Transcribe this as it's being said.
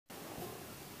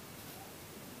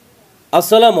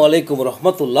Assalamu alaikum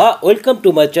rahmatullah. Welcome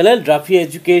to my channel Rafia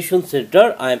Education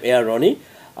Center. I am Air Ronnie.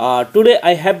 Today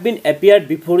I have been appeared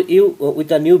before you with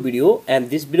a new video, and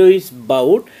this video is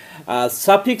about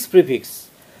suffix prefix.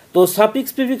 তো suffix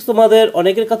prefix তোমাদের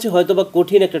অনেকের কাছে হয়তো বা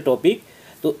কঠিন একটা topic.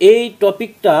 তো এই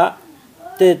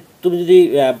টপিকটাতে তুমি যদি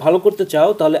ভালো করতে চাও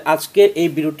তাহলে আজকে এই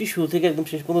ভিডিওটি শুরু থেকে একদম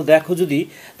শেষ পর্যন্ত দেখো যদি,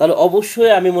 তাহলে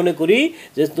অবশ্যই আমি মনে করি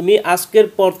যে তুমি আজকের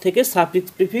পর থেকে suffix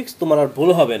prefix তোমার আর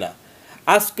ভুল হবে না।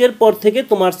 আজকের পর থেকে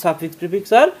তোমার সাফিক্স প্রিফিক্স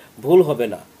আর ভুল হবে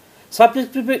না। সাফিক্স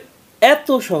প্রিফিক্স এত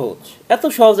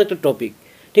সহজ একটা টপিক,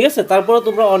 ঠিক আছে? তারপরে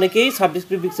তোমরা অনেকেই সাফিক্স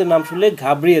প্রিফিক্সের নাম শুনলে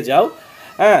ঘাবড়িয়ে যাও।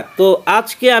 হ্যাঁ, তো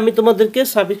আজকে আমি তোমাদেরকে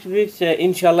সাফিক্স প্রিফিক্স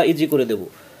ইনশাআল্লাহ ইজি করে দেব।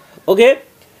 ওকে,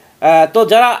 তো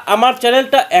যারা আমার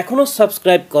চ্যানেলটা এখনও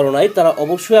সাবস্ক্রাইব করো নাই তারা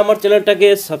অবশ্যই আমার চ্যানেলটাকে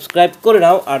সাবস্ক্রাইব করে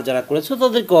নাও, আর যারা করেছো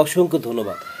তাদেরকে অসংখ্য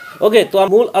ধন্যবাদ। ওকে, তো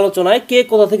মূল আলোচনায় কে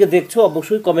কোথা থেকে দেখছো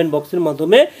অবশ্যই কমেন্ট বক্সের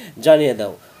মাধ্যমে জানিয়ে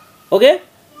দাও। Okay,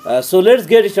 so let's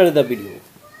get started the video.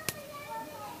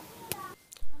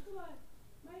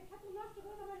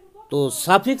 তো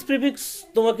সাফিক্স প্রিফিক্স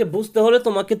তোমাকে বুঝতে হলে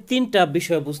তোমাকে তিনটা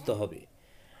বিষয় বুঝতে হবে।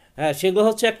 হ্যাঁ, সেগুলো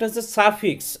হচ্ছে একটা হচ্ছে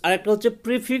সাফিক্স, আর একটা হচ্ছে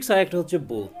প্রিফিক্স, আর একটা হচ্ছে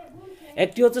বোথ।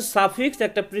 একটি হচ্ছে সাফিক্স,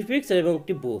 একটা প্রিফিক্স এবং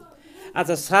একটি বোথ।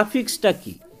 আচ্ছা, সাফিক্সটা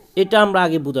কি এটা আমরা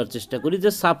আগে বোঝার চেষ্টা করি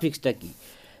যে সাফিক্সটা কি।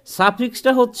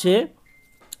 সাফিক্সটা হচ্ছে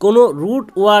কোনো রুট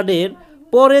ওয়ার্ডের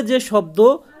পরে যে শব্দ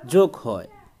যোগ হয়,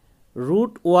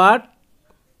 রুট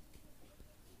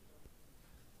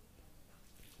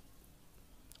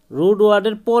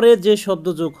ওয়ার্ডের পরে যে শব্দ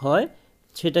যোগ হয়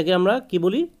সেটাকে আমরা কি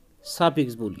বলি?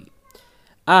 সাফিক্স বলি।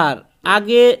 আর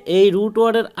আগে এই রুট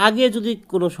ওয়ার্ডের আগে যদি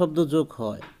কোনো শব্দ যোগ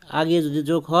হয়,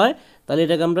 তাহলে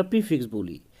এটাকে আমরা প্রিফিক্স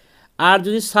বলি। আর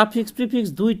যদি সাফিক্স প্রিফিক্স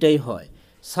দুইটাই হয়,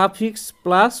 সাফিক্স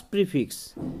প্লাস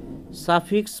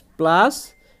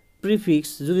প্রিফিক্স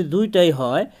যদি দুইটাই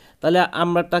হয় তাহলে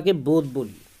আমরা তাকে বোথ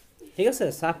বলি। ঠিক আছে,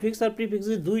 সাফিক্স আর প্রিফিক্স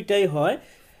যদি দুইটাই হয়,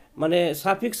 মানে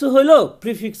সাফিক্সও হইলো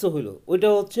প্রিফিক্সও হইলো, ওইটা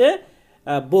হচ্ছে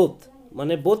বোথ।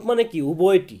 মানে বোথ মানে কি?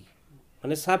 উভয়টি,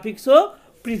 মানে সাফিক্সও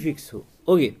প্রিফিক্সও।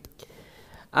 ওকে,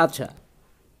 আচ্ছা,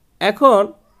 এখন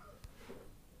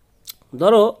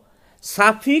ধরো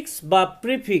সাফিক্স বা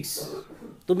প্রিফিক্স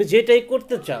তুমি যেটাই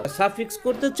করতে চাও, সাফিক্স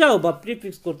করতে চাও বা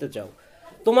প্রিফিক্স করতে চাও,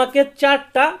 তোমাকে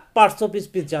চারটা পার্টস অফ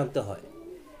স্পিচ জানতে হয়।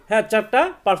 হ্যাঁ, চারটা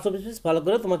পার্টস অফ স্পিচ ভালো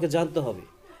করে তোমাকে জানতে হবে।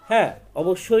 হ্যাঁ,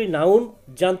 অবশ্যই নাউন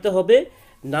জানতে হবে,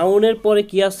 নাউনের পরে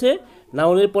কি আছে,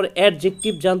 নাউনের পরে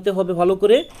অ্যাডজেক্টিভ জানতে হবে ভালো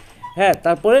করে। হ্যাঁ,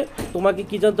 তারপরে তোমাকে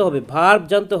কি জানতে হবে? ভার্ব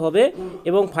জানতে হবে,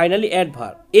 এবং ফাইনালি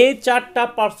অ্যাডভার্ব। এই চারটা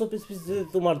পার্টস অফ স্পিচ যদি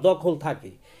তোমার দখল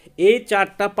থাকে, এই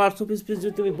চারটা পার্টস অফ স্পিচ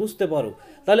যদি তুমি বুঝতে পারো,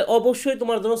 তাহলে অবশ্যই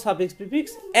তোমার জন্য সাফিক্স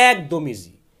প্রিফিক্স একদম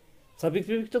ইজি। সাফিক্স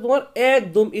প্রিফিক্সটা তোমার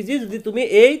একদম ইজি যদি তুমি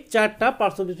এই চারটা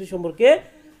পার্টস অফ স্পিচ সম্পর্কে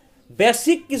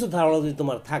বেসিক কিছু ধারণা যদি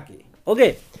তোমার থাকে। ওকে,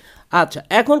 আচ্ছা,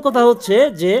 এখন কথা হচ্ছে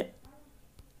যে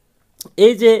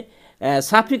এই যে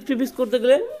সাফিক্স প্রিফিক্স করতে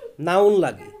গেলে নাউন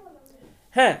লাগে।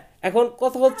 হ্যাঁ, এখন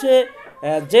কথা হচ্ছে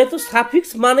যেহেতু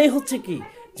সাফিক্স মানেই হচ্ছে কি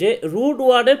যে রুট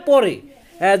ওয়ার্ডের পরে,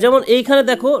 যেমন এইখানে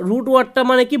দেখো রুট ওয়ার্ডটা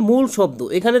মানে কি? মূল শব্দ।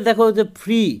 এখানে দেখো যে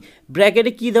ফ্রি,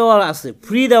 ব্র্যাকেটে কি দেওয়া আছে?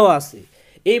 ফ্রি দেওয়া আছে।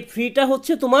 এই ফ্রিটা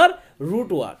হচ্ছে তোমার রুট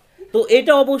ওয়ার্ড। তো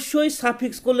এটা অবশ্যই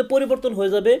সাফিক্স করলে পরিবর্তন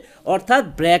হয়ে যাবে, অর্থাৎ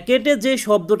ব্র্যাকেটে যে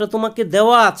শব্দটা তোমাকে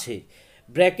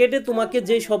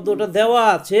দেওয়া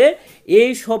আছে,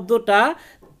 এই শব্দটা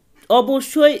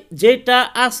অবশ্যই যেটা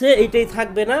আছে এটাই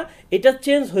থাকবে না, এটা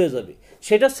চেঞ্জ হয়ে যাবে,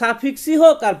 সেটা সাফিক্সই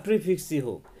হোক আর প্রিফিক্সই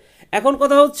হোক। এখন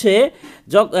কথা হচ্ছে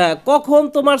কখন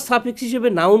তোমার সাফিক্স হিসেবে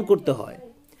নাউন করতে হয়।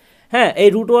 হ্যাঁ, এই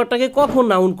রুট ওয়ার্ডটাকে কখন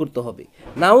নাউন করতে হবে?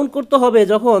 নাউন করতে হবে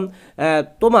যখন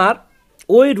তোমার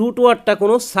ওই রুট ওয়ার্ডটা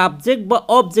কোনো সাবজেক্ট বা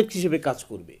অবজেক্ট হিসেবে কাজ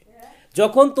করবে।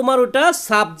 যখন তোমার ওটা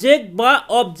সাবজেক্ট বা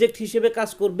অবজেক্ট হিসেবে কাজ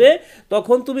করবে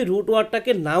তখন তুমি রুট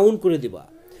ওয়ার্ডটাকে নাউন করে দিবা।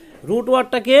 রুট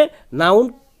ওয়ার্ডটাকে নাউন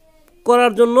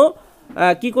করার জন্য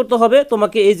কি করতে হবে?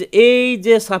 তোমাকে এই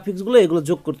যে সাফিক্সগুলো এগুলো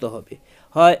যোগ করতে হবে,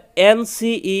 হয়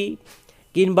এনসিই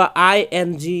কিংবা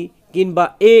আইএনজি কিংবা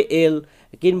এএল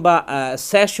কিংবা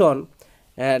সেশন,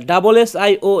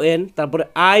 SSION, তারপরে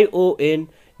ION,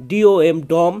 DOM,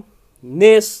 ডম,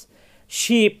 নেস,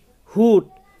 শিপ, হুড,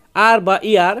 আর বা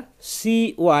ইয়ার,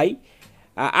 CY,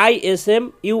 ISM,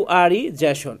 URE,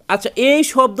 জ্যাসন। আচ্ছা, এই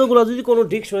শব্দগুলো যদি কোনো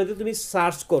ডিকশনারিতে তুমি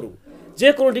সার্চ করো, যে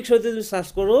কোনো ডিকশনারিতে তুমি সার্চ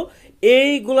করো,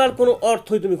 এইগুলার কোনো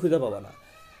অর্থই তুমি খুঁজে পাবা না,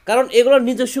 কারণ এগুলোর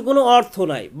নিজস্ব কোনো অর্থ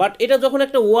নাই। বাট এটা যখন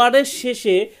একটা ওয়ার্ডের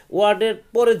শেষে, ওয়ার্ডের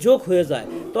পরে যোগ হয়ে যায়,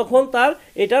 তখন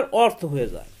এটার অর্থ হয়ে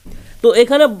যায়। তো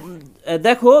এখানে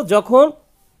দেখো, যখন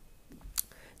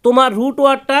তোমার রুট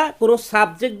ওয়ার্ডটা কোনো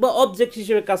সাবজেক্ট বা অবজেক্ট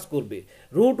হিসেবে কাজ করবে,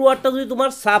 রুট ওয়ার্ডটা যদি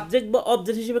তোমার সাবজেক্ট বা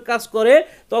অবজেক্ট হিসেবে কাজ করে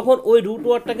তখন ওই রুট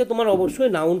ওয়ার্ডটাকে তোমার অবশ্যই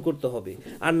নাউন করতে হবে।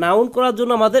 আর নাউন করার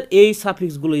জন্য আমাদের এই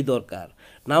সাফিক্সগুলোই দরকার।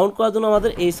 নাউন করার জন্য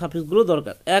আমাদের এই সাফিক্সগুলো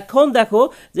দরকার। এখন দেখো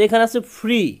যে এখানে আছে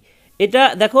ফ্রি, এটা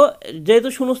দেখো যেহেতু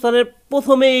শূন্যস্থানের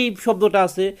প্রথমে এই শব্দটা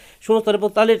আছে শূন্যস্থানের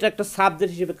তাহলে এটা একটা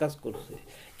সাবজেক্ট হিসেবে কাজ করছে,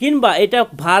 কিংবা এটা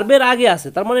ভার্বের আগে আছে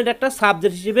তার মানে এটা একটা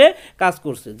সাবজেক্ট হিসেবে কাজ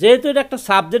করছে। যেহেতু এটা একটা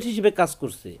সাবজেক্ট হিসেবে কাজ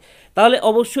করছে তাহলে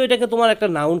অবশ্যই এটাকে তোমার একটা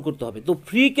নাউন করতে হবে। তো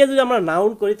ফ্রিকে যদি আমরা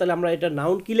নাউন করি তাহলে আমরা এটা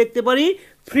নাউন কি লিখতে পারি?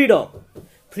 ফ্রিডম।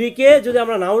 ফ্রিকে যদি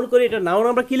আমরা নাউন করি এটা নাউন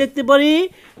আমরা কি লিখতে পারি?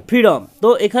 ফ্রিডম। তো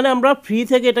এখানে আমরা ফ্রি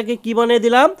থেকে এটাকে কি বানিয়ে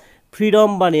দিলাম? ফ্রিডম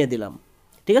বানিয়ে দিলাম।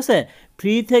 ঠিক আছে,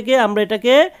 ফ্রি থেকে আমরা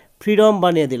এটাকে ফ্রিডম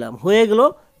বানিয়ে দিলাম, হয়ে গেল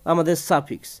আমাদের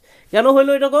সাফিক্স। কেন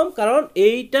হইলো এরকম? কারণ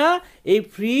এই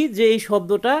ফ্রি যে এই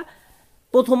শব্দটা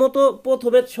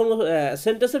প্রথমে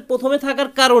সেন্টেন্সের প্রথমে থাকার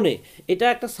কারণে এটা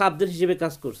একটা সাবজেক্ট হিসেবে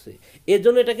কাজ করছে, এর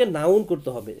জন্য এটাকে নাউন করতে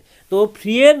হবে। তো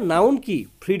ফ্রি এর নাউন কি?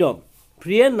 ফ্রিডম।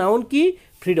 ফ্রি এর নাউন কি?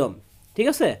 ফ্রিডম। ঠিক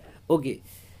আছে, ওকে।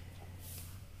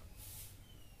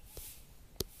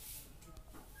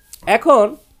 এখন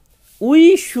we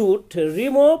should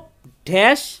remove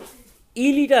dash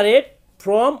illiterate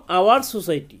from our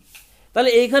society.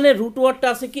 তাহলে এইখানে রুট ওয়ার্ডটা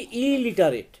আছে কি?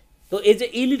 ইলিটারেট। তো এই যে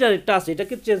ইলিটারেটটা আছে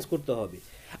এটাকে চেঞ্জ করতে হবে।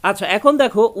 আচ্ছা, এখন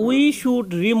দেখো we should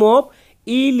remove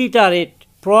illiterate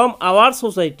from our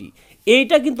society,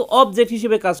 এইটা কিন্তু অবজেক্ট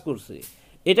হিসেবে কাজ করছে,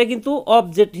 এটা কিন্তু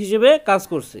অবজেক্ট হিসেবে কাজ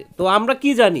করছে। তো আমরা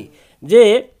কি জানি যে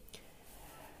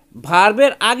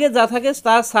ভার্বের আগে যা থাকে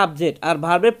তা সাবজেক্ট, আর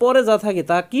ভার্বের পরে যা থাকে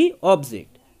তা কি?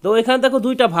 অবজেক্ট। তো এখানে দেখো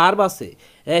দুইটা ভার্ব আছে,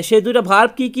 সেই দুইটা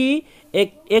ভার্ব কি কি?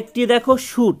 একটি দেখো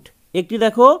শুট, একটি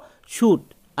দেখো শুট,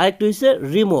 আরেকটি হচ্ছে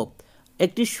রিমুভ।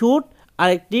 একটি শুট আর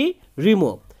একটি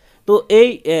রিমুভ। তো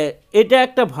এটা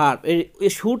একটা ভার্ব,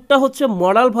 এই শুটটা হচ্ছে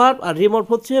মডাল ভার্ব আর রিমুভ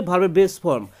হচ্ছে ভার্বের বেস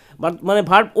ফর্ম, মানে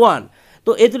ভার্ব 1।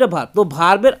 তো এই দুটো ভার্ব, তো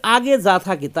ভার্বের আগে যা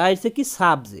থাকে তা হচ্ছে কি?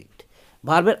 সাবজেক্ট।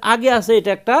 ভার্বের আগে আছে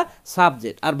এটা একটা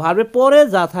সাবজেক্ট, আর ভার্বের পরে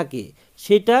যা থাকে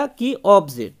সেটা কি?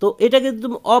 অবজেক্ট। তো এটাকে যদি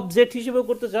তুমি অবজেক্ট হিসেবে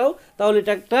করতে চাও তাহলে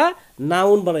এটা একটা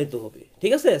নাউন বানাইতে হবে।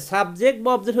 ঠিক আছে, সাবজেক্ট বা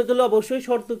অবজেক্ট হইতে হলে অবশ্যই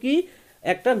শর্ত কি?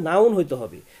 একটা নাউন হইতে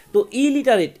হবে। তো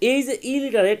ইলিটারেট, এই যে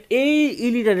ইলিটারেট, এই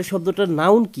ইলিটারেট শব্দটার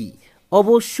নাউন কি?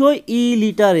 অবশ্যই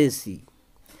ইলিটারেসি।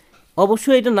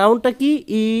 অবশ্যই এটা নাউনটা কি?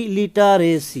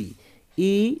 ইলিটারেসি।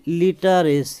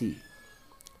 ইলিটারেসি।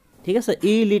 ঠিক আছে,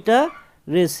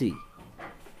 ইলিটারেসি।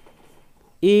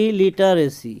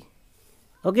 ইলিটারেসি।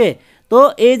 ওকে। তো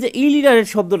এই যে ইলিটারেট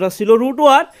শব্দটা ছিল রুট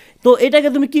ওয়ার্ড, তো এটাকে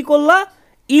তুমি কি করলা?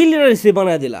 ইলিটারেসি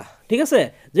বানিয়ে দিলা। ঠিক আছে,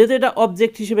 যেহেতু এটা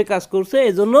অবজেক্ট হিসেবে কাজ করছে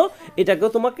এজন্য এটাকেও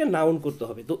তোমাকে নাউন করতে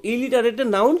হবে। তো ইলিটারেটের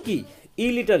নাউন কি?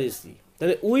 ইলিটারেসি।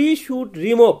 তাহলে we should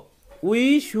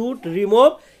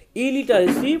remove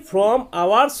illiteracy from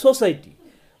our society.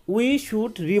 We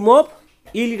should remove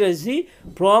illiteracy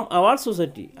from our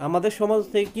society. আমাদের সমাজ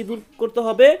থেকে কি দূর করতে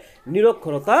হবে?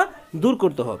 নিরক্ষরতা দূর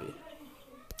করতে হবে।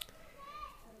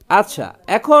 আচ্ছা,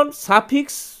 এখন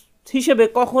সাফিক্স হিসেবে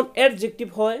কখন অ্যাডজেক্টিভ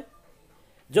হয়?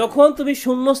 যখন তুমি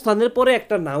শূন্য স্থানের পরে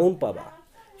একটা নাউন পাবা।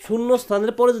 শূন্য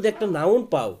স্থানের পরে যদি একটা নাউন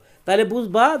পাও তাহলে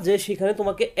বুঝবা যে সেখানে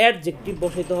তোমাকে অ্যাডজেক্টিভ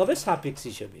বসাইতে হবে সাফিক্স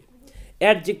হিসেবে।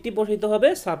 অ্যাডজেক্টিভ বসাইতে হবে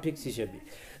সাফিক্স হিসেবে।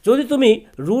 যদি তুমি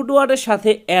রুট ওয়ার্ডের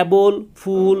সাথে অ্যাবল,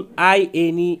 ফুল,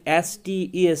 আইএনই, এসটি,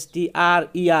 ইএসটি, আর,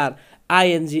 ইআর,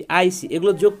 আইএনজি, আইসি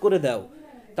এগুলো যোগ করে দাও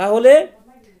তাহলে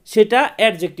সেটা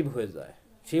অ্যাডজেক্টিভ হয়ে যায়।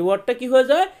 সেই ওয়ার্ডটা কি হয়ে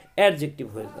যায়? অ্যাডজেক্টিভ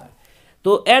হয়ে যায়।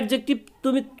 তো অ্যাডজেক্টিভ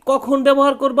তুমি কখন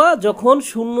ব্যবহার করবা? যখন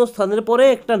শূন্য স্থানের পরে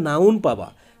একটা নাউন পাবা।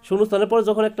 শূন্য স্থানের পরে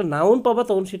যখন একটা নাউন পাবা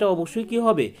তখন সেটা অবশ্যই কি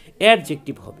হবে?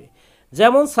 অ্যাডজেক্টিভ হবে।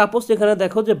 যেমন সাপোজ এখানে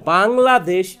দেখো যে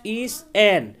Bangladesh is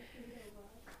an,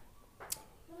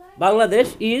 Bangladesh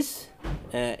is,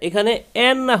 এখানে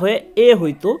অ্যান না হয়ে এ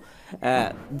হইতো,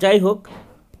 যাই হোক।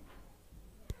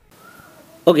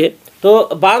 ওকে, তো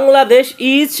Bangladesh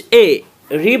is a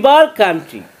river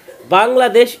country.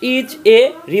 Bangladesh is a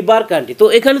river country. তো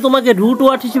এখানে তোমাকে রুট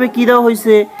ওয়ার্ড হিসেবে কি দেওয়া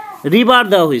হয়েছে? রিভার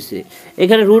দেওয়া হয়েছে।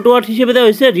 এখানে রুট ওয়ার্ড হিসেবে দেওয়া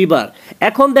হয়েছে রিভার।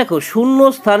 এখন দেখো শূন্য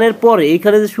স্থানের পরে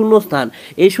এখানে যে শূন্য স্থান,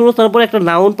 এই শূন্য স্থানের পরে একটা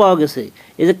নাউন পাওয়া গেছে।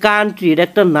 এই যে কান্ট্রি, এটা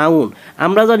একটা নাউন।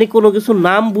 আমরা জানি কোনো কিছু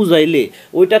নাম বুঝাইলে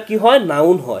ওইটা কি হয়?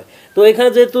 নাউন হয়। তো এখানে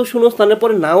যেহেতু শূন্য স্থানের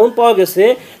পরে নাউন পাওয়া গেছে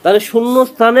তাহলে শূন্য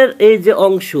স্থানের এই যে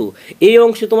অংশ, এই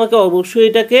অংশে তোমাকে অবশ্যই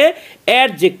এটাকে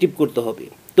অ্যাডজেক্টিভ করতে হবে।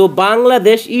 তো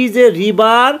Bangladesh is a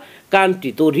river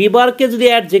country. তো রিভারকে যদি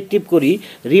অ্যাডজেক্টিভ করি,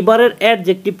 রিভারের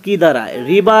অ্যাডজেক্টিভ কি দাঁড়ায়?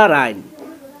 রিভার আইন।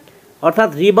 অর্থাৎ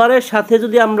রিভারের সাথে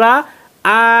যদি আমরা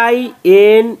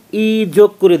আইএনই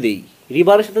যোগ করে দেই,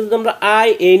 রিভারের সাথে যদি আমরা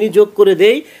আইএনই যোগ করে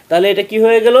দেই তাহলে এটা কি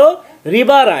হয়ে গেল?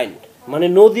 রিভার আইন, মানে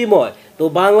নদীময়। তো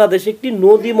বাংলাদেশ একটি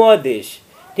নদীময় দেশ।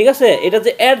 ঠিক আছে, এটা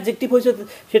যে অ্যাডজেক্টিভ হয়েছে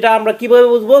সেটা আমরা কিভাবে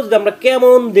বুঝবো? যদি আমরা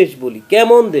কেমন দেশ বলি,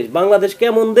 কেমন দেশ, বাংলাদেশ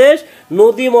কেমন দেশ?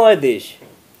 নদীময় দেশ,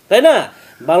 তাই না?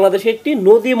 বাংলাদেশ একটি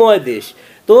নদীময় দেশ।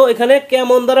 তো তো এখানে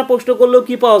কেমন দ্বারা প্রশ্ন করলেও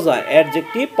কি পাওয়া যায়,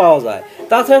 অ্যাডজেক্টিভ পাওয়া যায়।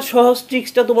 তাছাড়া সহজ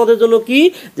ট্রিক্সটা তোমাদের জন্য কি,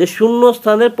 যে শূন্য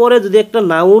স্থানের পরে যদি একটা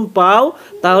নাউন পাও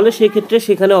তাহলে সেক্ষেত্রে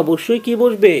সেখানে অবশ্যই কি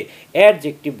বসবে,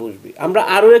 অ্যাডজেক্টিভ বসবে। আমরা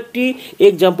আরও একটি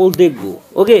এক্সাম্পল দেখব।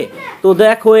 ওকে, তো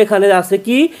দেখো এখানে আছে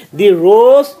কি, দি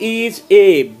rose is a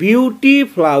beauty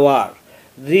flower,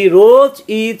 the rose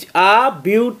is a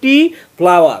beauty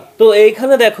flower. তো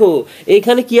এইখানে দেখো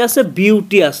এইখানে কি আছে,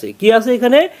 বিউটি আছে, কি আছে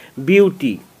এখানে,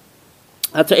 বিউটি।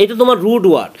 আচ্ছা, এটা তোমার রুট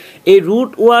ওয়ার্ড। এই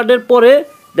রুট ওয়ার্ডের পরে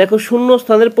দেখো শূন্য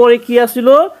স্থানের পরে কি আসছিল,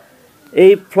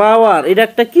 এই ফ্লাওয়ার, এটা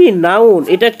একটা কি নাউন,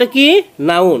 এটা একটা কি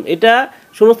নাউন, এটা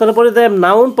শূন্যস্থানের পরে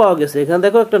নাউন পাওয়া গেছে, এখানে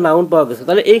দেখো একটা নাউন পাওয়া গেছে,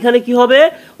 তাহলে এইখানে কি হবে,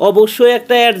 অবশ্যই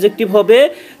একটা অ্যাডজেক্টিভ হবে।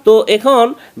 তো এখন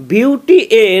বিউটি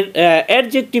এর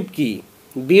অ্যাডজেক্টিভ কি,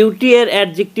 বিউটি এর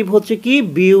অ্যাডজেক্টিভ হচ্ছে কি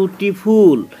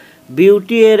বিউটিফুল,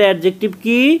 বিউটি এর অ্যাডজেক্টিভ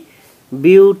কি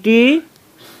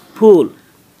বিউটিফুল।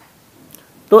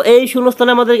 তো এই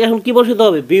শূন্যস্থানে আমাদের এখন কি বসাইতে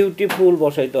হবে, বিউটিফুল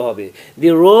বসাইতে হবে। দি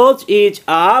rose is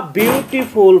a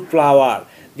beautiful flower,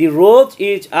 the rose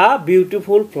is a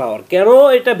beautiful flower. কেন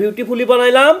এটা বিউটিফুলি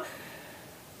বানাইলাম,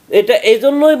 এটা এই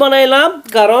জন্যই বানাইলাম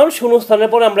কারণ শূন্যস্থানের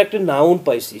পরে আমরা একটা নাউন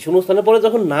পাইছি, শূন্যস্থানের পরে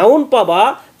যখন নাউন পাবা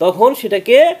তখন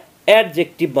সেটাকে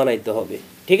অ্যাডজেক্টিভ বানাইতে হবে,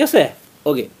 ঠিক আছে।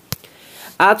 ওকে,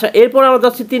 আচ্ছা এরপর আমরা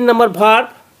যাচ্ছি 3 নম্বর ভার্ব।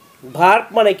 ভার্ব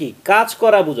মানে কি, কাজ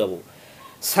করা বুঝাবো।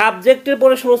 সাবজেক্টের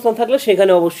পরে শূন্যস্থান থাকলে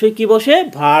সেখানে অবশ্যই কি বসে,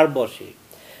 ভার্ব বসে।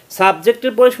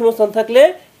 সাবজেক্টের পরে শূন্যস্থান থাকলে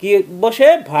কি বসে,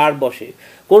 ভার্ব বসে।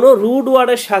 কোনো রুট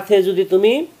ওয়ার্ডের সাথে যদি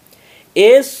তুমি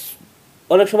এস,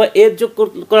 অনেক সময় এস যোগ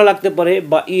করা লাগতে পারে,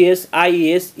 বা ইএস,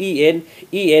 আইএস, ইএন,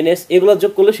 ইএনএস এগুলো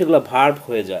যোগ করলে সেগুলো ভার্ব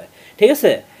হয়ে যায়, ঠিক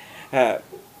আছে। হ্যাঁ,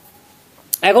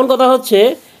 এখন কথা হচ্ছে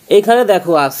এখানে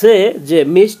দেখো আছে যে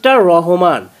mister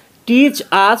Rahman teach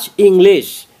us English,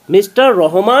 mister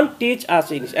Rahman teach us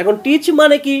English. এখন টিচ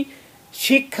মানে কি,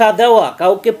 শিক্ষা দেওয়া,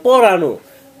 কাউকে পড়ানো।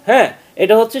 হ্যাঁ,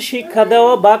 এটা হচ্ছে শিক্ষা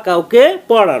দেওয়া বা কাউকে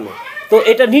পড়ানো। তো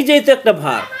এটা নিজেই তো একটা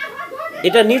ভার্ব,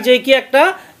 এটা নিজেই কি একটা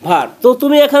ভার্ব। তো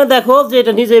তুমি এখানে দেখো যে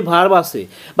এটা নিজেই ভার্ব আছে,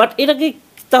 বাট এটা কি,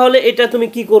 তাহলে এটা তুমি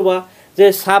কি করবা, যে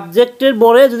সাবজেক্টের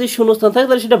পরে যদি শূন্যস্থান থাকে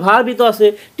তাহলে সেটা ভার্বই তো আছে,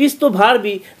 টিচ তো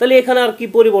ভার্বই, তাহলে এখানে আর কি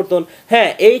পরিবর্তন। হ্যাঁ,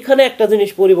 এইখানে একটা জিনিস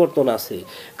পরিবর্তন আছে,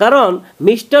 কারণ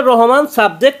mister Rahman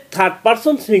subject third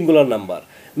person singular number.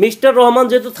 Mister Rahman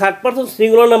যেহেতু থার্ড পারসন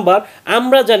সিঙ্গুলার নাম্বার,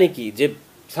 আমরা জানি কি যে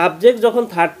সাবজেক্ট যখন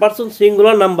থার্ড পারসন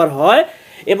সিঙ্গুলার নাম্বার হয়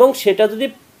এবং সেটা যদি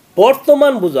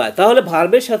বর্তমান বোঝায় তাহলে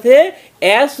ভার্বের সাথে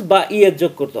এস বা ইএস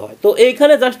যোগ করতে হয়। তো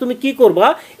এইখানে জাস্ট তুমি কি করবা,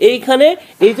 এইখানে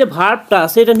এই যে ভার্বটা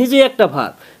আছে এটা নিজেই একটা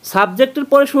ভার্ব, সাবজেক্টের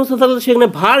পরে শূন্যস্থান থাকলে সেখানে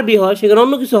ভার্বই হয়, সেখানে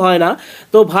অন্য কিছু হয় না,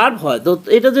 তো ভার্ব হয়। তো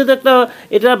এটা যেহেতু একটা,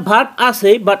 এটা ভার্ব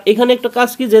আছেই, বাট এখানে একটা কাজ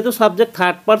কি, যেহেতু subject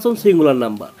third person singular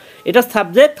number, এটা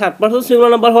subject third person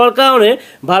singular number হওয়ার কারণে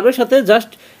ভার্বের সাথে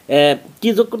জাস্ট কি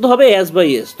যোগ করতে হবে, এস বাই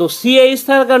এস। তো সিএস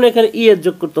থাকার কারণে এখানে ইএস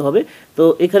যোগ করতে হবে। তো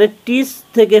এখানে টিচ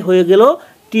থেকে হয়ে গেল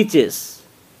টিচেস,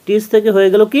 টিচ থেকে হয়ে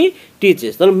গেল কি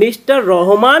টিচেস। তাহলে mister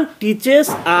Rahman teaches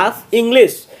us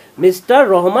English, mister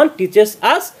Rahman teaches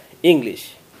us English.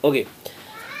 ওকে,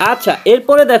 আচ্ছা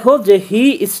এরপরে দেখো যে he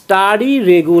study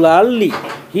regularly,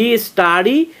 he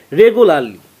study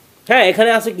regularly. হ্যাঁ, এখানে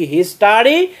আছে কি, হি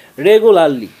স্টাডি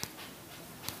রেগুলারলি।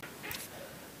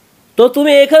 তো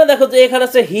তুমি এখানে দেখো যে এখানে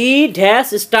আছে হি ড্যাশ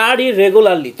স্টাডি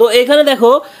রেগুলারলি। তো এখানে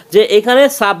দেখো যে এখানে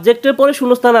সাবজেক্টের পরে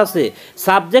শূন্যস্থান আছে,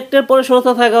 সাবজেক্টের পরে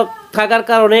শূন্যস্থান থাকার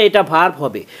কারণে এটা ভার্ব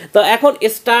হবে। তো এখন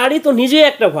স্টাডি তো নিজেই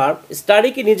একটা ভার্ব, স্টাডি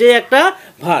কি নিজেই একটা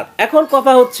ভার্ব। এখন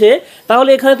কথা হচ্ছে তাহলে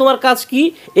এখানে তোমার কাজ কি,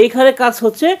 এইখানে কাজ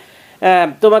হচ্ছে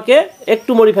তোমাকে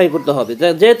একটু মডিফাই করতে হবে।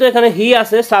 যেহেতু এখানে হি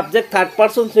আছে, subject third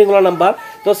person singular number,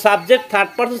 তো subject third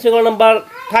person singular number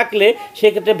থাকলে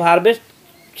সেক্ষেত্রে ভার্বের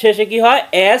শেষে কি হয়,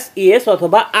 এস ইএস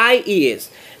অথবা আইইএস।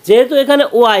 যেহেতু এখানে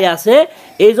ওআই আছে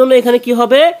এই জন্য এখানে কি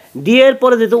হবে, ডি এর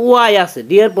পরে যেহেতু ওআই আছে,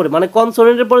 ডি এর পরে মানে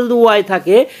কনসোনেন্টের পরে যদি ওআই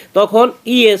থাকে তখন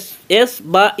ইএস এস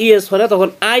বা ইএস হয় না, তখন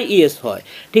আইইএস হয়,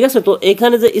 ঠিক আছে। তো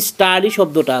এখানে যে স্টাডি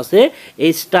শব্দটা আছে,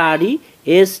 এই স্টাডি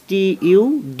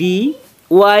STUD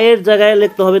ওয়াই এর জায়গায়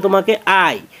লিখতে হবে তোমাকে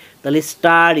আই, তাহলে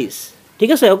স্টাডিস,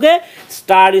 ঠিক আছে। ওকে,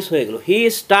 স্টাডিস হয়ে গেল, হি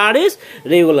স্টাডিস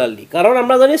রেগুলারলি। কারণ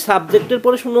আমরা জানি সাবজেক্টের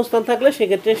পরে শূন্যস্থান থাকলে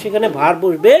সেক্ষেত্রে সেখানে ভার্ব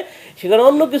বসবে, সেখানে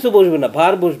অন্য কিছু বসবে না,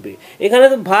 ভার্ব বসবে। এখানে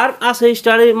তো ভার্ব আছে,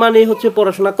 স্টাডি মানে হচ্ছে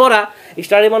পড়াশোনা করা,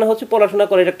 স্টাডি মানে হচ্ছে পড়াশোনা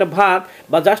করা, এটা একটা ভার্ব।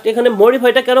 বা জাস্ট এখানে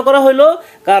মডিফাইটা কেন করা হলো,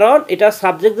 কারণ এটা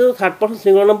সাবজেক্ট যেহেতু থার্ড পারসন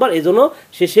সিঙ্গুলার নাম্বার এই জন্য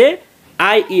শেষে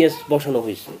আইইএস বসানো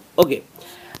হয়েছে। ওকে,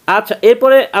 আচ্ছা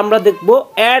এরপরে আমরা দেখব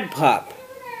অ্যাডভার্ব।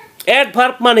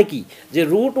 অ্যাডভার্ব মানে কি, যে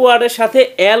রুট ওয়ার্ডের সাথে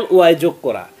এল ওয়াই যোগ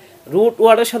করা। রুট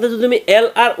ওয়ার্ডের সাথে যদি তুমি এল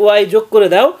আর ওয়াই যোগ করে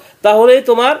দাও তাহলেই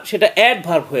তোমার সেটা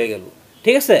অ্যাডভার্ব হয়ে গেল,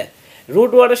 ঠিক আছে।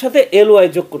 রুট ওয়ার্ডের সাথে এল ওয়াই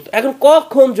যোগ করতে, এখন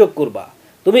কখন যোগ করবা,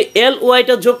 তুমি এল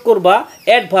ওয়াইটা যোগ করবা,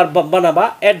 অ্যাডভার্ব বানাবা,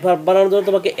 অ্যাডভার্ব বানানোর জন্য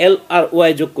তোমাকে এল আর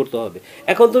ওয়াই যোগ করতে হবে।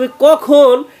 এখন তুমি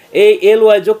কখন এই এল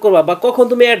ওয়াই যোগ করবা বা কখন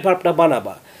তুমি অ্যাডভার্বটা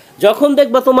বানাবা? যখন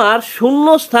দেখবা তোমার শূন্য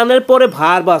স্থানের পরে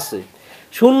ভার্ব আছে,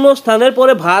 শূন্য স্থানের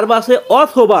পরে ভার্ব আছে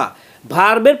অথবা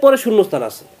ভার্বের পরে শূন্যস্থান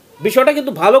আছে। বিষয়টা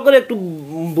কিন্তু ভালো করে একটু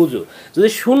বুঝো। যদি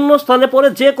শূন্য স্থানের পরে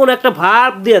যে কোনো একটা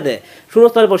ভার্ব দিয়ে দেয় শূন্য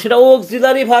স্থানের পর, সেটা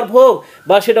অক্সিলারি ভার্ব হোক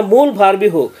বা সেটা মূল ভার্বই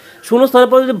হোক, শূন্য স্থানের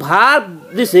পরে যদি ভার্ব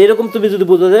দিছে এরকম তুমি যদি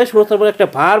বুঝো যে শূন্য স্থানের পরে একটা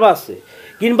ভার্ব আছে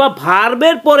কিংবা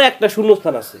ভার্বের পরে একটা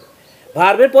শূন্যস্থান আছে,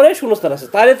 ভার্বের পরে শূন্যস্থান আছে,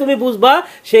 তাহলে তুমি বুঝবা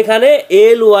সেখানে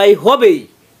এল ওয়াই হবেই,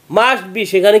 মাস্ট বি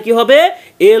সেখানে কি হবে?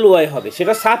 এল ওয়াই হবে,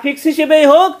 সেটা সাফিক্স হিসেবেই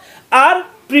হোক আর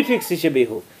প্রিফিক্স হিসেবেই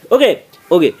হোক। ওকে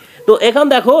ওকে, তো এখন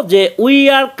দেখো যে we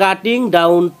are cutting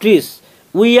down trees,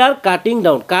 we are cutting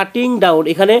down, cutting down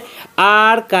এখানে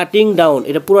আর কাটিং ডাউন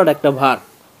এটা পুরোটা একটা ভার্ব,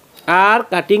 আর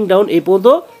কাটিং ডাউন এই পর্যন্ত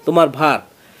তোমার ভার্ব,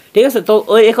 ঠিক আছে। তো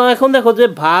ওই এখন দেখো যে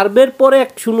ভার্বের পরে এক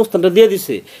শূন্যস্থানটা দিয়ে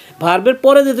দিছে, ভার্বের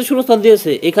পরে যেতে শূন্যস্থান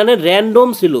দিয়েছে এখানে র্যান্ডম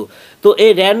ছিল, তো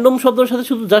এই র্যান্ডম শব্দের সাথে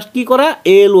শুধু জাস্ট কি করা?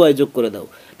 এল ওয়াই যোগ করে দাও,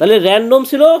 তাহলে র্যান্ডম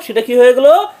ছিল সেটা কি হয়ে গেল?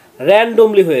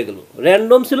 র্যান্ডমলি হয়ে গেল,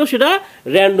 র্যান্ডম ছিল সেটা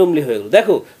র্যান্ডমলি হয়ে গেল।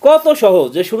 দেখো কত সহজ,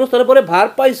 যে শূন্যস্থানের পরে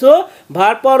ভার্ব পাইছো,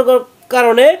 ভার্ব পাওয়ার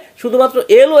কারণে শুধুমাত্র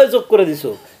এল ওয়াই যোগ করে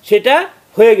দিছো, সেটা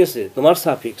হয়ে গেছে তোমার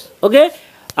সাফিক্স। ওকে,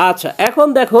 আচ্ছা এখন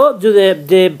দেখো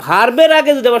যে ভার্বের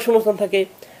আগে যদি আবার শূন্যস্থান থাকে,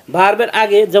 ভার্বের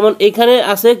আগে যেমন এখানে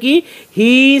আছে কি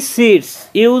হি সিটস,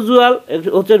 ইউজুয়াল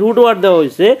হচ্ছে রুট ওয়ার্ড দেওয়া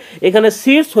হয়েছে, এখানে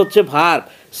সিটস হচ্ছে ভার্ব,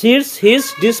 সিটস হিজ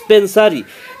ডিসপেন্সারি।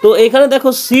 তো এখানে দেখো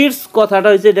সিটস কথাটা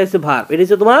হচ্ছে এটা হচ্ছে ভার্ব, এটা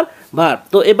হচ্ছে তোমার ভার্ব।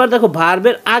 তো এবার দেখো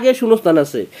ভার্বের আগে শূন্যস্থান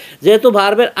আছে, যেহেতু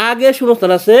ভার্বের আগে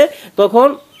শূন্যস্থান আছে তখন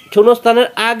শূন্যস্থানের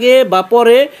আগে বা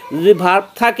পরে যদি ভার্ব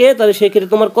থাকে তাহলে সেই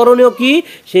ক্ষেত্রে তোমার করণীয় কি?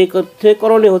 সেই ক্ষেত্রে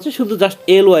করণীয় হচ্ছে শুধু জাস্ট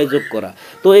এল ওয়াই যোগ করা।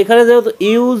 তো এখানে যেহেতু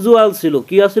ইউজুয়াল ছিল,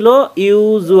 কি আসছিল?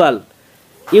 ইউজুয়াল,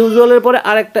 ইউজুয়ালের পরে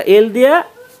আরেকটা এল দিয়া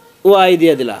ওয়াই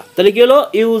দিয়ে দিলা, তাহলে কি হলো?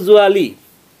 ইউজুয়ালি,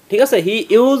 ঠিক আছে, হি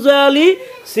ইউজুয়ালি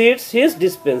সিটস হিজ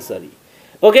ডিসপেন্সারি।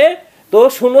 ওকে, তো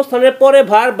শূন্যস্থানের পরে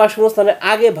ভার্ব বা শূন্যস্থানের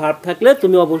আগে ভার্ব থাকলে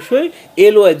তুমি অবশ্যই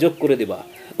এল ওয়াই যোগ করে দিবা।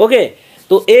 ওকে,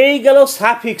 তো এই গেল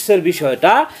সাফিক্সের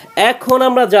বিষয়টা। এখন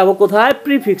আমরা যাব কোথায়?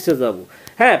 প্রিফিক্সে যাব।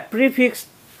 হ্যাঁ,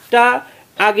 প্রিফিক্সটা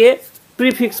আগে,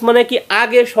 প্রিফিক্স মানে কি?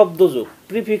 আগে শব্দ যোগ,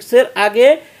 প্রিফিক্সের আগে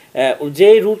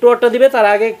যেই রুট ওয়ার্ডটা দিবে তার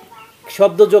আগে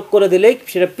শব্দ যোগ করে দিলেই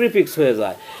সেটা প্রিফিক্স হয়ে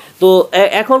যায়। তো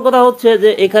এখন কথা হচ্ছে যে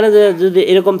এখানে যে যদি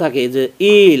এরকম থাকে যে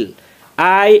ইল,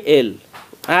 I L,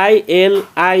 I L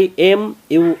I M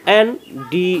U N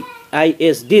D I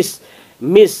S, dish,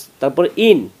 miss, তারপর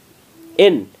ইন,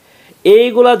 এন,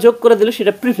 এইগুলা যোগ করে দিলে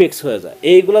সেটা প্রিফিক্স হয়ে যায়,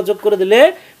 এইগুলা যোগ করে দিলে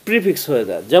প্রিফিক্স হয়ে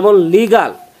যায়। যেমন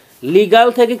লিগাল, লিগাল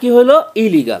থেকে কি হলো?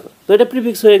 ইলিগাল, তো এটা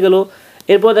প্রিফিক্স হয়ে গেল।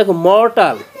 এরপর দেখো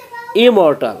মর্টাল,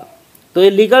 ইমর্টাল, তো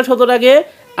এই লিগাল শব্দটার আগে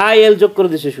আই এল যোগ করে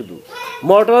দিছে, শুধু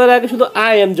মর্টালের আগে শুধু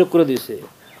আই এম যোগ করে দিছে।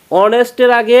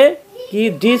 অনেস্টের আগে কি?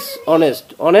 Dish honest,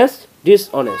 honest, dish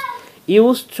honest.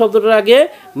 Use শব্দটার আগে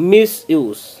মিস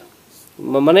ইউজ,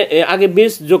 মানে আগে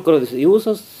মিস যোগ করে দিছে, ইউজ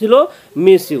ছিল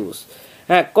মিস ইউজ।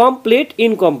 হ্যাঁ, কমপ্লিট,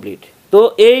 ইনকমপ্লিট, তো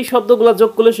এই শব্দগুলো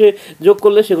যোগ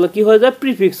করলে সেগুলো কি হয়ে যায়?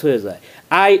 প্রিফিক্স হয়ে যায়।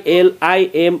 I L I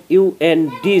M U N,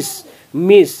 dish,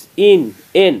 miss, in,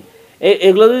 N,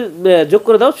 এগুলো যদি যোগ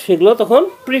করে দাও সেগুলো তখন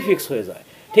প্রিফিক্স হয়ে যায়।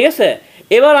 ঠিক আছে,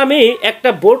 এবার আমি একটা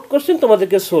বোর্ড কোশ্চেন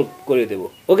তোমাদেরকে সলভ করে দেব।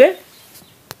 ওকে,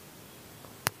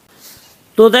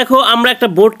 তো দেখো আমরা একটা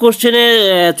বোর্ড কোশ্চেনে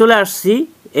চলে আসছি।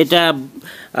 এটা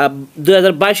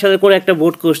 2022 সালের কোনো একটা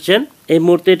বোর্ড কোশ্চেন। এই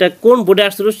মুহূর্তে এটা কোন বোর্ডে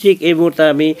আসছিল ঠিক এই মুহূর্তে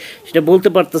আমি সেটা বলতে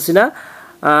পারতেছি না।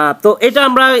 তো এটা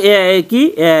আমরা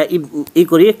কি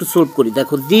করি, একটু সলভ করি।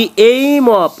 দেখো দি এইম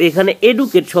অফ, এখানে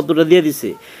এডুকেট শব্দটা দিয়ে দিছে,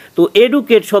 তো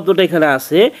এডুকেট শব্দটা এখানে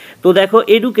আছে। তো দেখো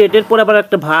এডুকেটের পরে আবার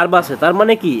একটা ভার্ব আছে, তার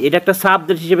মানে কি এটা একটা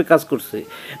সাবজেক্ট হিসেবে কাজ করছে।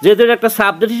 যেহেতু এটা একটা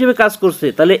সাবজেক্ট হিসেবে কাজ করছে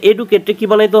তাহলে এডুকেটে কি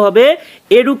বানাইতে হবে?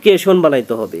 এডুকেশন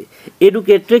বানাইতে হবে।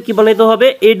 এডুকেটে কি বানাইতে হবে?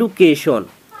 এডুকেশন।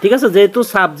 ঠিক আছে, যেহেতু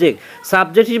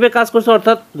সাবজেক্ট হিসেবে কাজ করছে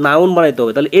অর্থাৎ নাউন বানাইতে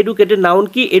হবে, তাহলে এডুকেটেড নাউন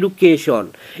কি? এডুকেশন।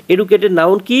 এডুকেটেড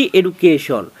নাউন কি?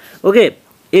 এডুকেশন। ওকে,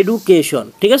 এডুকেশন,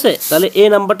 ঠিক আছে। তাহলে এ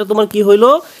নাম্বারটা তোমার কি হইলো?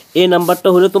 এ নাম্বারটা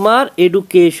হলো তোমার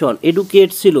এডুকেশন। এডুকেট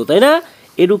ছিল, তাই না?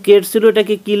 এডুকেট ছিল,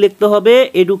 এটাকে কি লিখতে হবে?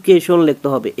 এডুকেশন লিখতে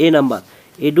হবে। এ নাম্বার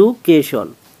এডুকেশন,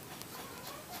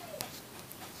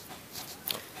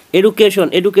 এডুকেশন,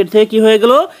 এডুকেট থেকে কি হয়ে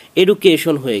গেল?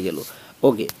 এডুকেশন হয়ে গেল।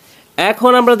 ওকে,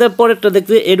 এখন আমরা পরেরটা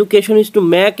দেখতে, education is to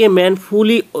make a man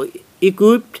fully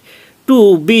equipped two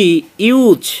B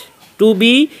use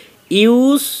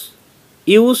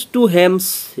to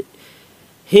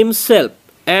himself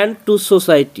and two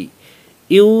society.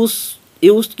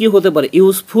 Use কি হতে পারে?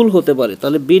 ইউজফুল হতে পারে,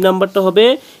 তাহলে বি নাম্বারটা হবে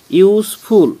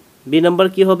ইউজফুল। বি নাম্বার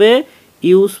কি হবে?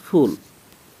 ইউজফুল।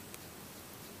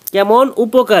 কেমন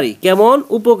উপকারী, কেমন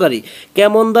উপকারী,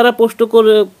 কেমন দ্বারা প্রশ্ন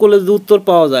করলে যদি উত্তর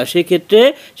পাওয়া যায় সেক্ষেত্রে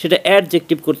সেটা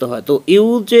অ্যাডজেক্টিভ করতে হয়। তো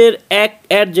ইউজের এক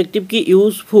অ্যাডজেক্টিভ কি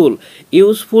useful,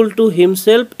 useful to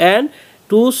himself and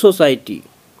two society.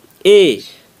 A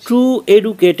true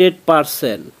educated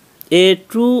person, a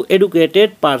true educated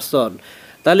person.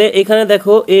 তাহলে এখানে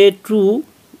দেখো এ ট্রু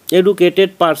এডুকেটেড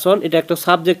পারসন এটা একটা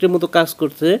সাবজেক্টের মতো কাজ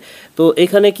করছে। তো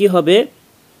এখানে কি হবে,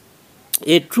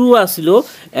 এ ট্রু আসছিল,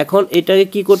 এখন এটাকে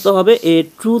কি করতে হবে, এ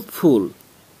ট্রুথফুল,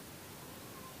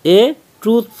 এ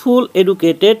ট্রুথফুল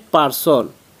এডুকেটেড পারসন,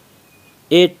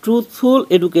 এ ট্রুথফুল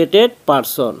এডুকেটেড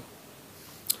পারসন।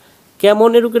 কেমন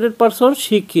এডুকেটেড পারসন,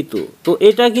 শিক্ষিত। তো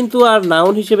এটা কিন্তু আর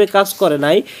নাউন হিসেবে কাজ করে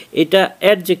নাই, এটা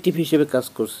অ্যাডজেক্টিভ হিসেবে কাজ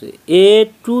করছে, এ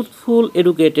ট্রুথফুল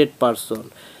এডুকেটেড পারসন।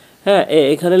 হ্যাঁ,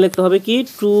 এখানে লিখতে হবে কি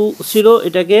ট্রু ছিল,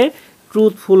 এটাকে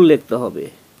ট্রুথফুল লিখতে হবে,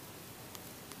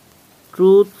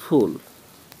 ট্রুথফুল,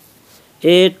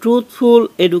 এ ট্রুথফুল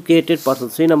এডুকেটেড পারসন,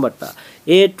 সেই নাম্বারটা।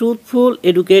 এ truthful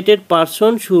educated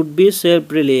person should be self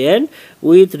রিলিয়েন্ট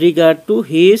with regard to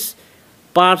his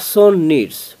person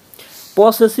needs.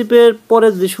 পসেসিভের পরে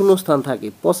যদি শূন্যস্থান থাকে,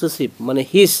 পসেসিভ মানে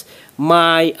হিস,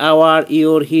 মাই, আওয়ার,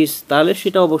 ইওর, হিস, তাহলে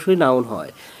সেটা অবশ্যই নাউন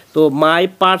হয়। তো মাই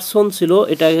পারসন ছিল,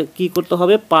 এটা কি করতে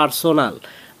হবে, পার্সোনাল,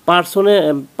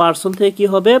 পার্সন থেকে কি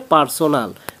হবে, পার্সোনাল,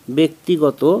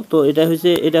 ব্যক্তিগত। তো এটা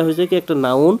হয়েছে কি একটা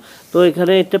নাউন। তো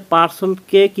এখানে একটা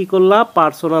পার্সনকে কি করলা,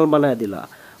 পার্সোনাল বানায় দিলা,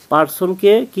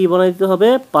 পার্সনকে কি বানাই দিতে হবে,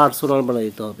 পার্সোনাল বানাই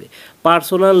দিতে হবে,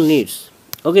 পার্সোনাল নিডস।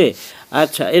 ওকে,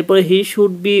 আচ্ছা, এরপরে he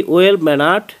should be well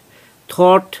ম্যানার্ড,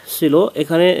 thought ছিল,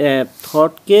 এখানে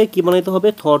থটকে কি বানাইতে হবে,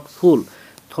 থটফুল,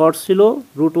 থট ছিল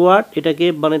রুট ওয়ার্ড, এটাকে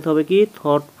বানাইতে হবে কি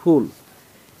থটফুল,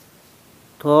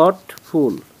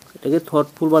 থটফুল, এটাকে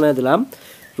থটফুল বানিয়ে দিলাম।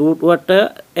 রুট ওয়ার্ডটা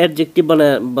অ্যাডজেক্টিভ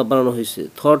বানানো হয়েছে,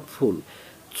 thoughtful,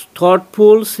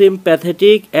 thoughtful,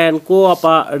 sympathetic and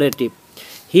cooperative.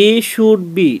 He should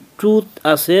be, truth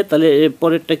আছে, তাহলে এর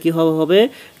পরেরটা কি হবে,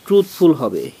 ট্রুথফুল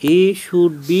হবে, he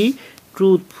should be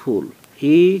truthful,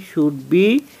 he should be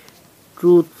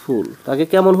truthful. তাকে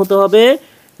কেমন হতে হবে,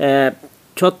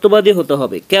 সত্যবাদী হতে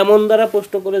হবে। কেমন দ্বারা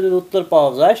প্রশ্ন করে যদি উত্তর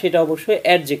পাওয়া যায় সেটা অবশ্যই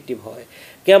অ্যাডজেক্টিভ হয়।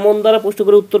 কেমন দ্বারা প্রশ্ন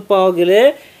করে উত্তর পাওয়া গেলে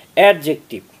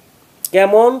অ্যাডজেক্টিভ,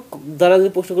 কেমন দ্বারা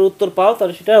যদি প্রশ্ন করে উত্তর পাও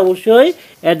তাহলে সেটা অবশ্যই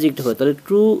অ্যাডজেক্টিভ হয়। তাহলে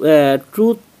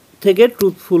ট্রুথ থেকে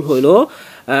ট্রুথফুল হইল।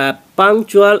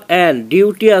 পাংচুয়াল অ্যান্ড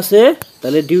ডিউটি আছে,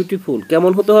 তাহলে ডিউটিফুল,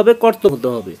 কেমন হতে হবে, কর্তব্য হতে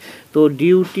হবে। তো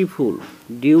ডিউটিফুল,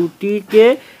 ডিউটিকে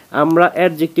আমরা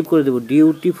অ্যাডজেক্টিভ করে দেব,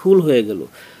 ডিউটিফুল হয়ে গেল।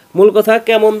 মূল কথা,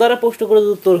 কেমন দ্বারা প্রশ্ন করে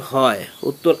উত্তর হয়,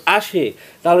 উত্তর আসে,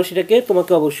 তাহলে সেটাকে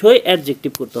তোমাকে অবশ্যই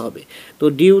অ্যাডজেক্টিভ করতে হবে। তো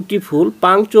dutiful,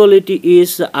 punctuality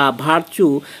is a virtue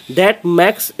that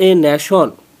makes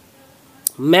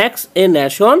a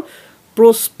nation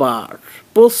prosper,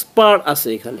 prosper আছে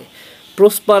এখানে,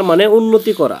 প্রসপার মানে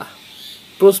উন্নতি করা,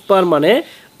 প্রসপার মানে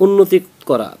উন্নতি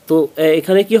করা। তো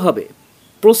এখানে কি হবে,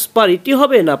 প্রসপারিটি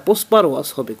হবে না প্রসপারওয়াস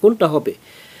হবে, কোনটা হবে?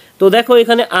 তো দেখো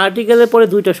এখানে আর্টিকেলের পরে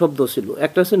দুইটা শব্দ ছিল,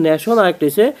 একটা হচ্ছে ন্যাশন আর একটা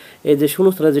হচ্ছে এই যে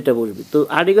শূন্যস্থানে যেটা বসবি। তো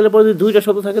আর্টিকেলের পরে যদি দুইটা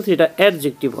শব্দ থাকে সেটা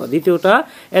অ্যাডজেক্টিভ হয়, দ্বিতীয়টা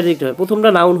অ্যাডজেক্টিভ হয়। প্রথমটা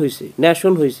নাউন হয়েছে,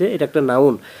 ন্যাশন হয়েছে, এটা একটা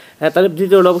নাউন, হ্যাঁ, তাহলে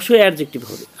দ্বিতীয়টা অবশ্যই অ্যাডজেক্টিভ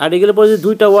হবে। আর্টিকেলের পরে যদি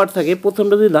দুইটা ওয়ার্ড থাকে,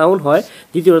 প্রথমটা যদি নাউন হয়,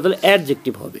 দ্বিতীয়টা তাহলে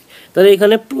অ্যাডজেক্টিভ হবে। তাহলে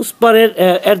এখানে প্রসপারের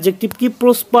অ্যাডজেক্টিভ কি,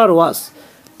 প্রসপার ওয়াস,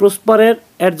 প্রসপারের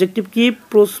অ্যাডজেক্টিভ কি,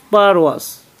 প্রসপার ওয়াস।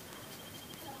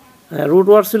 হ্যাঁ, রুট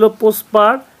ওয়ার্ড ছিল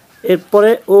প্রসপার,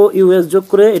 এরপরে ও ইউএস যোগ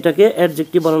করে এটাকে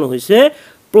অ্যাডজেক্টিভ বানানো হয়েছে।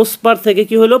 প্রসপার থেকে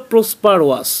কি হলো, প্রসপার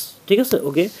ওয়াস, ঠিক আছে,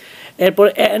 ওকে। এরপরে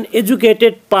an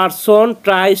educated person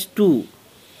tries to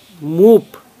move,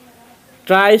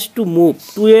 tries to move,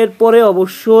 two এর পরে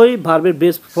অবশ্যই ভার্বের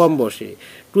বেস ফর্ম বসে,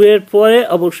 টু এর পরে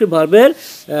অবশ্যই ভার্বের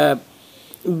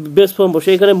বেস ফর্ম বসে।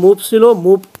 এখানে মুভ ছিল,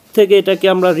 মুভ থেকে এটাকে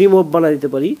আমরা রিমুভ বানিয়ে দিতে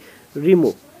পারি,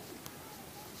 রিমুভ,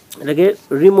 এটাকে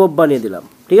রিমুভ বানিয়ে দিলাম,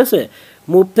 ঠিক আছে,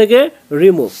 মুভ থেকে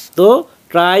রিমুভ। তো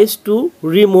tries to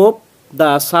remove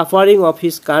the suffering of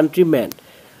his countryman,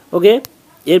 ওকে।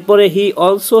 এরপরে he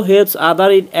also helps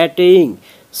other in অ্যাটেইং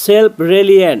self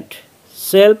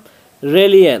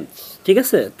রেলিয়েন্স, ঠিক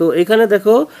আছে। তো এখানে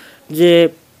দেখো যে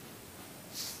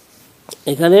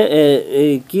এখানে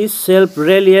কি সেলফ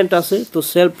রেলিয়েন্ট আছে, তো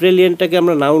সেলফ রেলিয়েন্টটাকে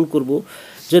আমরা নাউন করব,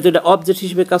 যেহেতু এটা অবজেক্ট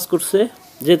হিসেবে কাজ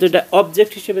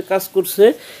করছে,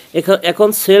 এখন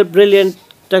সেলফ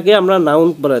রেলিয়েন্টটাকে আমরা নাউন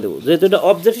বানিয়ে দেবো, যেহেতু এটা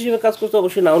অবজেক্ট হিসেবে কাজ করছে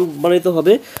অবশ্যই নাউন বানাইতে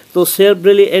হবে। তো সেলফ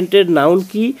রেলিয়েন্টের নাউন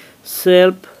কি,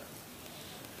 সেলফ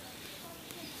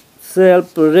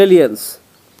রেলিয়েন্স,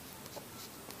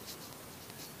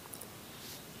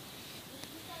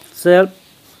 সেলফ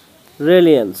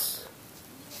রেলিয়েন্স,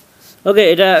 ওকে।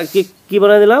 এটা কি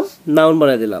বানিয়ে দিলাম, নাউন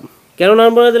বানিয়ে দিলাম। কেন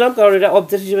নাউন বানিয়ে দিলাম? কারণ এটা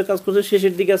অবজেক্ট হিসেবে কাজ করছে,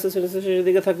 শেষের দিকে আছে, সেন্টেন্সের শেষের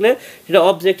দিকে থাকলে সেটা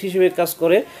অবজেক্ট হিসেবে কাজ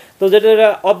করে। তো যেটা এটা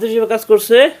অবজেক্ট হিসেবে কাজ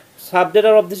করছে, সাবজেক্ট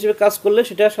আর অবজেক্ট হিসেবে কাজ করলে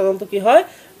সেটা সাধারণত কি হয়?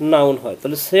 নাউন হয়।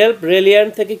 তাহলে সেলফ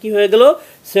রেলিয়ান্ট থেকে কি হয়ে গেল?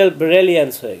 সেলফ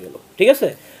রেলিয়ান্স হয়ে গেল। ঠিক আছে?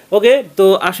 ওকে, তো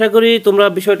আশা করি তোমরা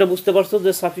বিষয়টা বুঝতে পারছো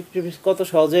যে সাফিক্স প্রিফিক্স কত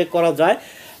সহজে করা যায়।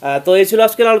 তো এই ছিল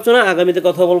আজকের আলোচনা। আগামীতে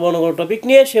কথা বলবো অন্য কোনো টপিক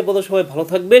নিয়ে। সে পর্যন্ত সবাই ভালো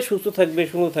থাকবে, সুস্থ থাকবে,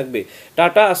 সুন্দর থাকবে।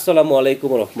 টাটা, আসসালামু আলাইকুম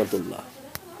রহমতুল্লাহ।